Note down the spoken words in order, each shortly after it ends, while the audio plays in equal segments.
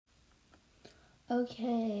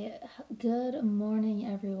Okay, good morning,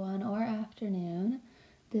 everyone, or afternoon.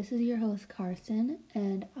 This is your host, Karson,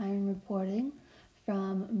 and I'm reporting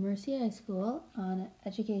from Mercy High School on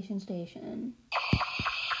Education Station.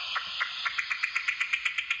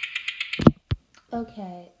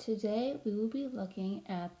 Okay, today we will be looking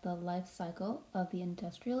at the life cycle of the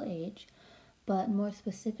industrial age, but more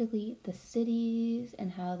specifically, the cities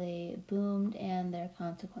and how they boomed and their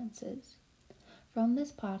consequences. From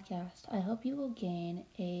this podcast, I hope you will gain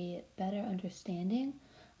a better understanding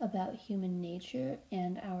about human nature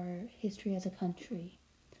and our history as a country.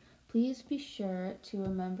 Please be sure to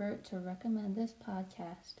remember to recommend this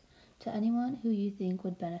podcast to anyone who you think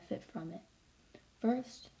would benefit from it.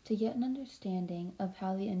 First, to get an understanding of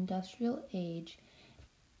how the industrial age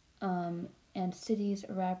and cities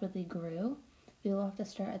rapidly grew, we will have to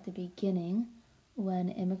start at the beginning when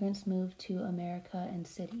immigrants moved to America and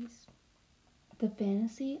cities. The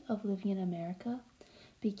fantasy of living in America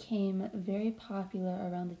became very popular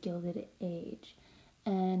around the Gilded Age,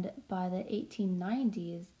 and by the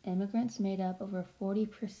 1890s, immigrants made up over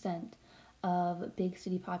 40% of big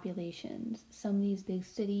city populations. Some of these big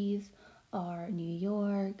cities are New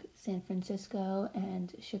York, San Francisco,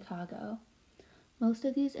 and Chicago. Most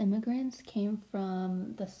of these immigrants came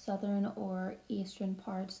from the southern or eastern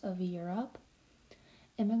parts of Europe.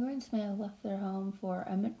 Immigrants may have left their home for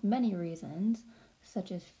many reasons,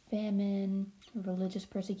 such as famine, religious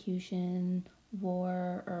persecution,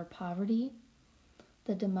 war, or poverty.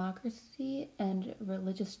 The democracy and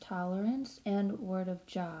religious tolerance and word of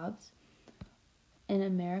jobs in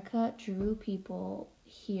America drew people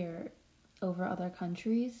here over other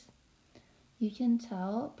countries. You can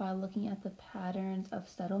tell by looking at the patterns of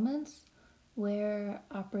settlements where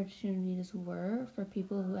opportunities were for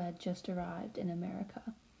people who had just arrived in America.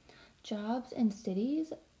 Jobs in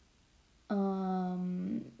cities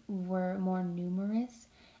were more numerous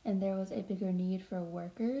and there was a bigger need for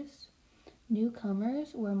workers.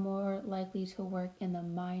 Newcomers were more likely to work in the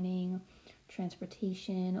mining,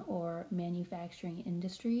 transportation, or manufacturing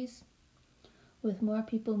industries. With more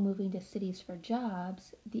people moving to cities for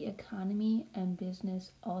jobs, the economy and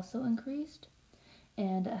business also increased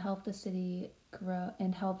and helped the city grow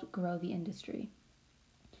and helped grow the industry.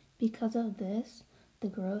 Because of this, the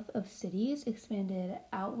growth of cities expanded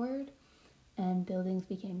outward and buildings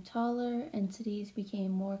became taller and cities became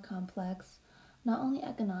more complex, not only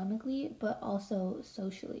economically but also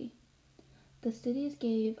socially. The cities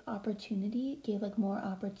gave more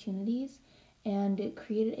opportunities, and it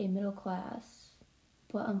created a middle class.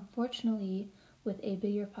 But unfortunately, with a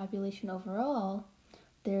bigger population overall,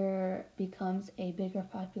 there becomes a bigger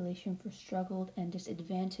population for struggled and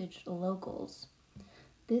disadvantaged locals.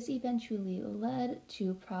 This eventually led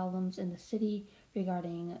to problems in the city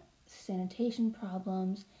regarding sanitation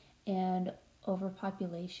problems and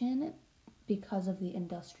overpopulation because of the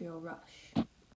industrial rush.